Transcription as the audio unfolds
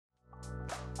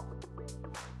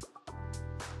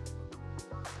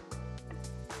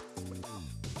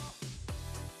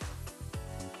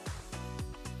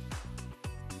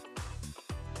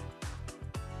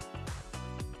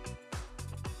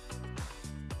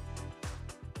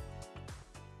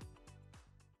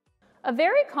A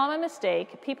very common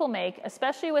mistake people make,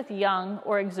 especially with young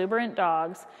or exuberant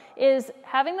dogs, is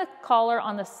having the collar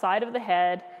on the side of the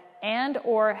head and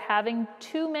or having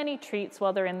too many treats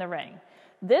while they're in the ring.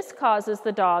 This causes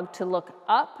the dog to look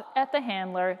up at the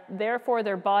handler, therefore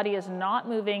their body is not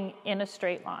moving in a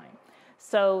straight line.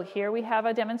 So here we have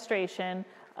a demonstration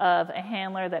of a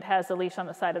handler that has the leash on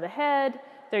the side of the head.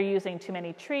 They're using too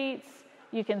many treats.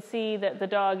 You can see that the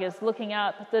dog is looking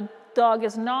up. The dog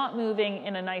is not moving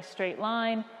in a nice straight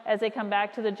line. As they come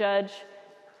back to the judge,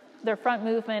 their front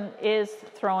movement is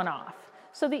thrown off.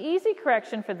 So the easy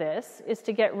correction for this is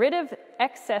to get rid of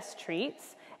excess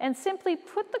treats and simply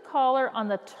put the collar on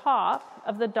the top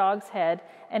of the dog's head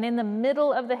and in the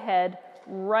middle of the head,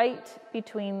 right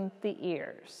between the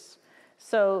ears.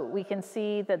 So we can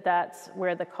see that that's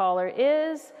where the collar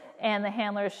is, and the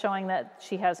handler is showing that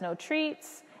she has no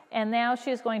treats, and now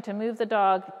she's going to move the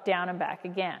dog down and back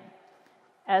again.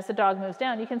 As the dog moves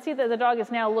down, you can see that the dog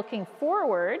is now looking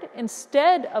forward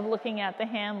instead of looking at the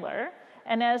handler,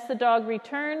 and as the dog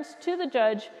returns to the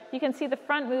judge, you can see the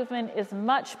front movement is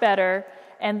much better.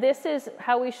 And this is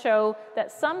how we show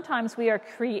that sometimes we are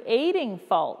creating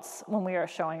faults when we are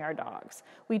showing our dogs.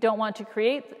 We don't want to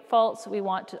create faults. We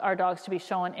want our dogs to be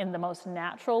shown in the most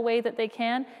natural way that they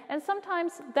can. And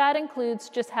sometimes that includes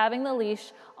just having the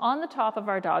leash on the top of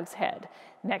our dog's head.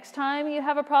 Next time you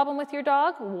have a problem with your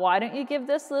dog, why don't you give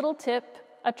this little tip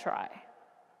a try?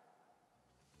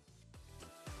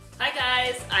 Hi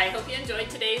guys, I hope you enjoyed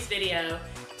today's video.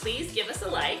 Please give us a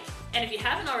like, and if you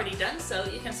haven't already done so,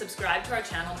 you can subscribe to our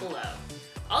channel below.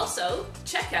 Also,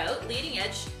 check out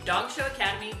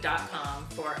leadingedgedogshow.academy.com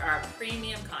for our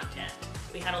premium content.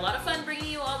 We had a lot of fun bringing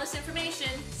you all this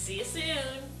information. See you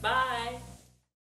soon. Bye.